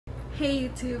Hey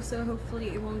YouTube, so hopefully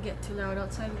it won't get too loud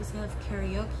outside because I have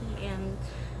karaoke and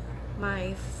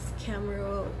my camera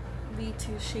will be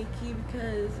too shaky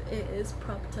because it is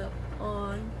propped up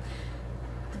on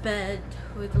the bed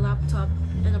with a laptop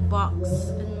and a box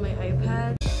and my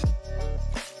iPad.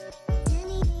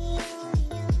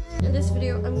 In this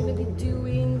video, I'm gonna be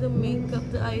doing the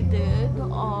makeup that I did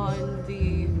on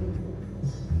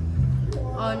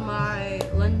my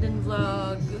London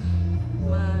vlog,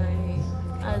 my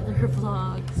other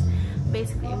vlogs.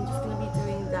 Basically, I'm just gonna be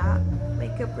doing that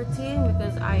makeup routine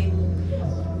because I'm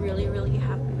really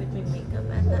happy with my makeup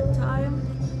at that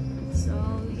time.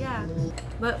 So yeah,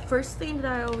 but first thing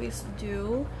that I always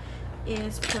do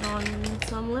is put on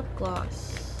some lip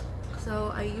gloss.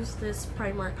 So I use this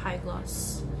Primark High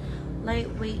Gloss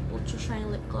Lightweight Ultra Shine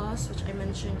Lip Gloss, which I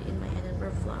mentioned in my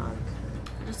Edinburgh vlog.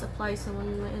 I just apply some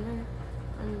on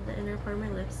the inner part of my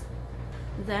lips.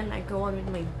 Then I go on with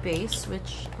my base,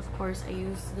 which of course I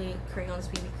use the Crayons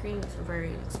BB Cream. It's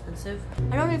very expensive.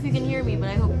 I don't know if you can hear me, but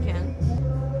I hope you can.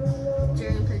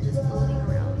 Germs are just floating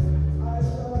around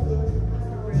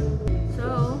the room.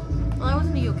 So, well, I was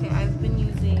in the UK. I've been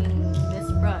using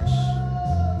this brush,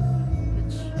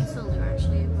 which I still do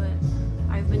actually, but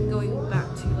I've been going back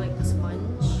to like the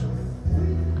sponge.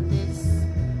 This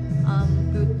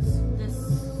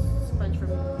sponge from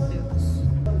Boots.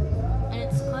 And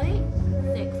it's quite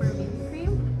thick for a BB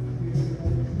cream,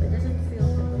 but it doesn't feel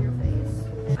thick on your face.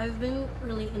 I've been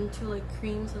really into like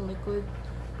creams and liquid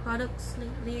products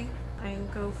lately. I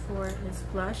go for this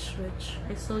blush, which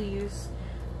I still use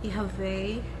the Have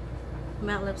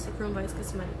matte lipstick from Vice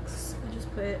Cosmetics. I just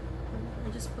put it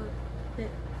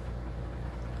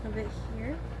a bit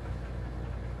here.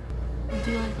 I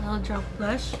do like a little drop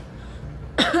blush.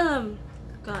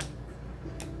 God.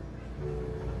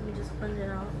 Let me just blend it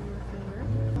out with my finger.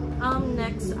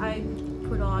 Next I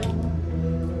put on,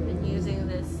 been using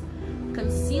this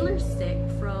concealer stick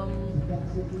from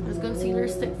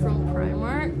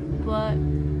Primark, but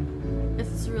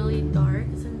it's really dark.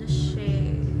 It's in the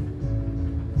shade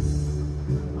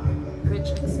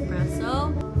Rich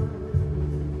Espresso.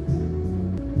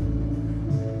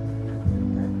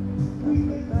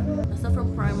 It's not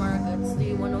from Primark, it's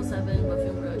the 107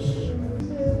 Buffing Brush.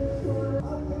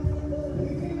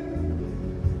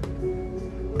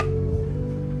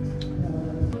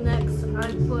 Next,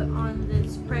 I put on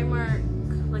this Primark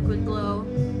Liquid Glow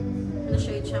in the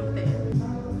shade Champagne.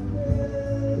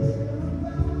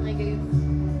 I gave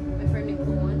my friend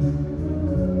Nicole one,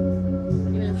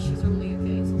 even if she's from the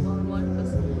UK, so bought one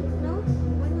because no,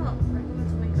 why not?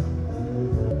 Recommend makeup.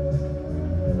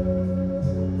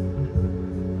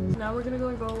 Now we're gonna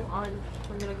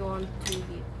go on to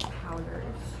the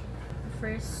powders.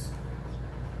 First,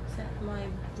 set my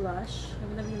blush. I'm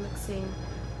gonna be mixing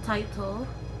Title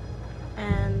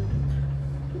and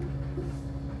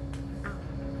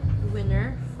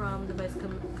Winner from the Vice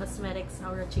Cosmetics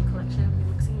Aura Cheek Collection. I'll be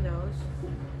mixing those.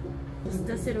 Just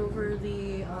dust it over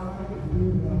the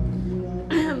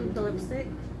the lipstick.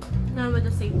 Now with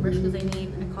the same brush because I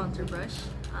need a contour brush.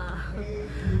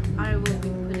 I will be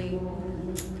putting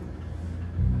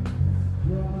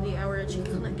the Aura Cheek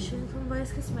Collection from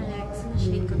Vice Cosmetics in the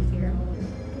shade Confirm.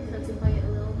 Densify it a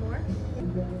little more.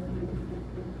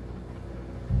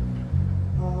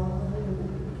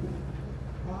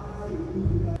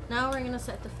 Now we're gonna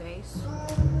set the face.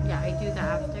 Yeah, I do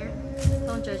that after.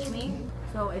 Don't judge me.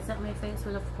 So I set my face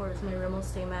with, of course, my Rimmel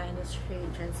Stay Matte in this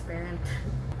shade Transparent.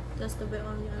 Just a bit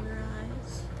on the under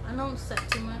eyes. I don't set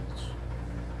too much,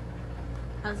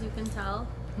 as you can tell.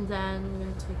 And then we're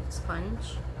gonna take the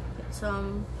sponge, get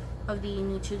some of the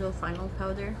Nichido Final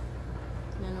Powder,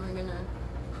 and then we're gonna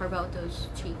carve out those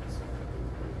cheeks.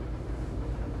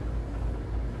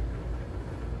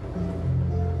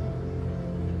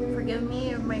 Forgive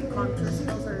me if my contour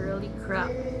skills are really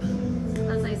crap.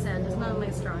 As I said, it's not my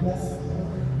strongest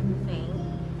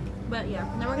thing. But yeah,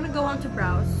 now we're gonna go on to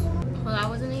brows. Well, I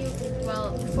wasn't even,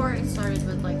 well, before I started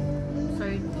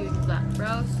doing flat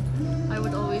brows, I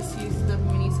would always use the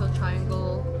Miniso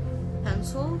Triangle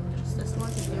pencil, just this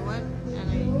one, the new one, and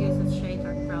I use the shade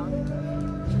dark brown,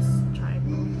 just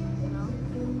triangle, you know.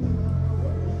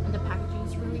 And the packaging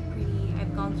is really pretty.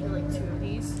 I've gone through like 2 of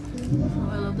these. So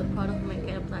I love the product. I might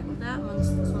get a black with that once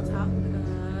this one's out.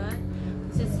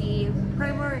 This is the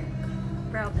Primark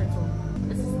brow pencil.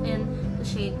 This is in the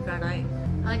shade Granite.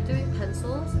 I like doing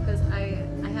pencils because I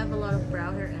have a lot of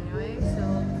brow hair anyway,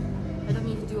 so I don't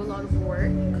need to do a lot of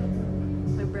work.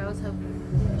 My brows have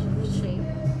shape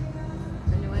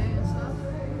anyway and stuff.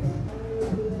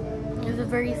 It's a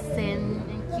very thin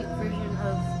and cute version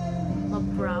of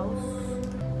brows,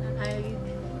 and I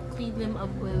clean them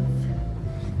up with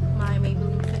my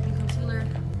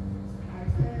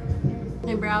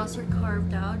brows are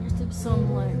carved out. Just have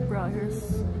some like brow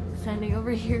hairs standing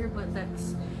over here, but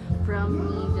that's from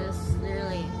me just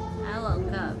literally, I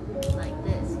woke up like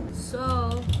this.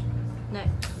 So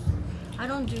next, I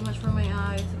don't do much for my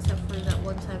eyes except for that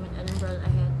one time in Edinburgh I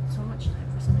had so much time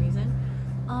for some reason.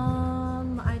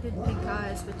 I did pink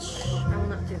eyes, which I will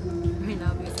not do right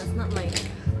now because that's not my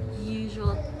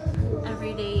usual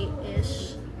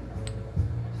everyday-ish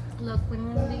look when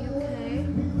I'm in the UK.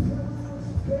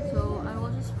 So I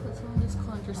will just put some of this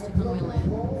contour stick on my lid.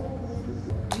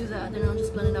 Do that, then I'll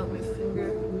just blend it out with my finger.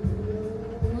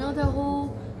 You know the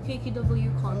whole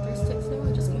KKW contour stick thing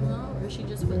that just came out, where she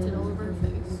just puts it all over her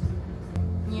face?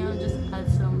 Yeah, just add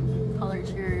some color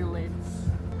to your lids.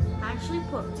 I actually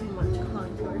put too much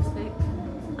contour stick,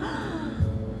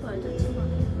 but it's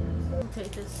fine. I'll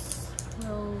take this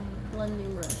little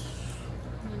blending brush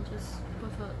and just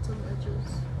buff out some edges.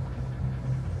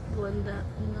 Blend that,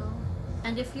 you know.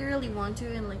 And if you really want to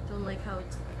and like don't like how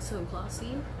it's so glossy,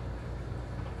 you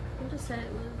can just set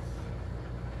it with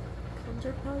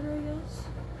contour powder, I guess.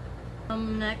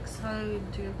 Next I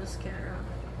do mascara.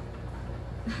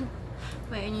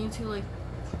 Wait, I need to like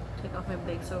take off my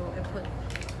big, so I put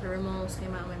the Rimmel Stay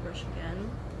Matte on my brush again.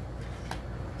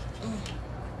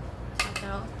 Take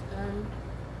out and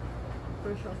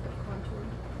brush off the contour.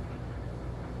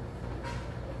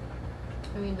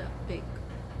 I mean that big.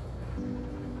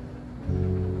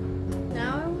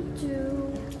 Now I will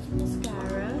do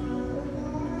mascara.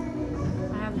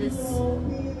 I have this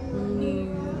nude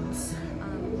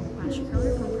lash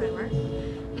curler from Primark.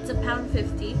 It's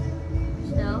 £1.50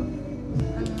 still.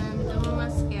 And then do my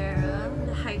mascara,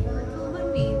 the Hyper by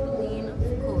Maybelline, of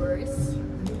course.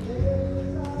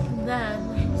 Then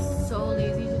I'm so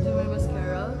lazy to do my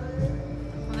mascara.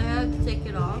 I had to take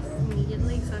it off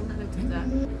immediately, so I'm not gonna do that.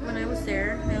 When I was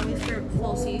there, I always wear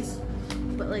falsies,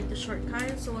 but like the short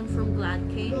kind, so one from Glad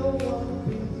Cake.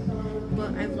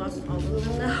 But I've lost all of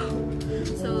them now.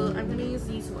 So I'm gonna use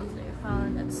these ones that I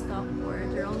found at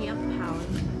Stockport. They're only £1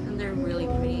 and they're really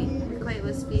pretty. They're quite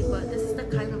wispy, but this is the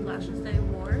kind of lashes that I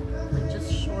wore. Like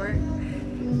just short.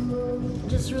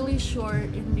 Just really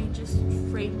short, and they just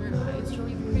frame your eyes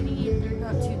really pretty, and they're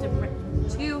not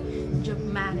too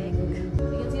dramatic. You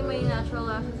can see my natural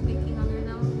lashes peeking under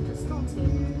them. Just don't say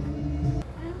anything.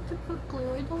 I have to put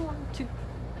glue. I don't want to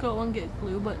go and get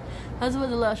glue, but that's what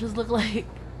the lashes look like.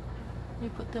 You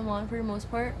put them on for the most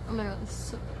part. Oh my god,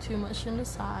 it's too much in the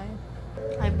side.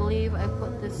 I believe I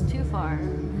put this too far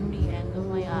in the end of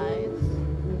my eyes.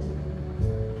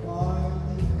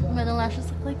 But the lashes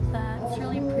look like that. It's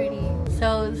really pretty.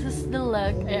 So this is the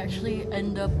look. I actually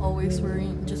end up always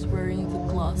wearing the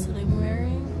gloss that I'm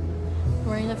wearing.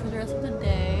 Wearing it for the rest of the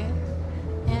day.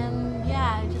 And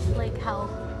yeah, I just like how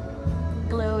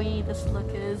glowy this look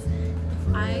is.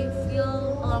 If I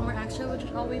feel a lot more extra,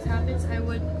 which always happens, I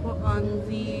would put on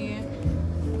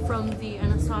from the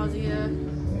Anastasia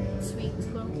Sweet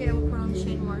Smoke Kit, I would put on the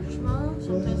shade Marshmallow.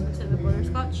 Sometimes mix it with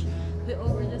butterscotch. Put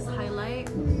over this highlight.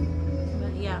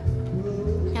 But yeah,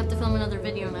 I have to film another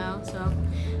video now, so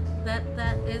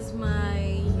that is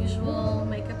my usual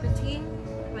makeup routine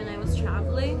when I was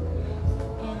traveling.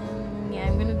 And yeah,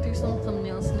 I'm gonna do some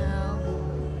thumbnails now.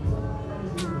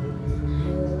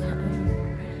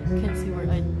 You can see where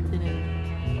I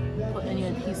didn't put any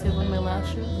adhesive on my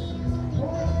lashes.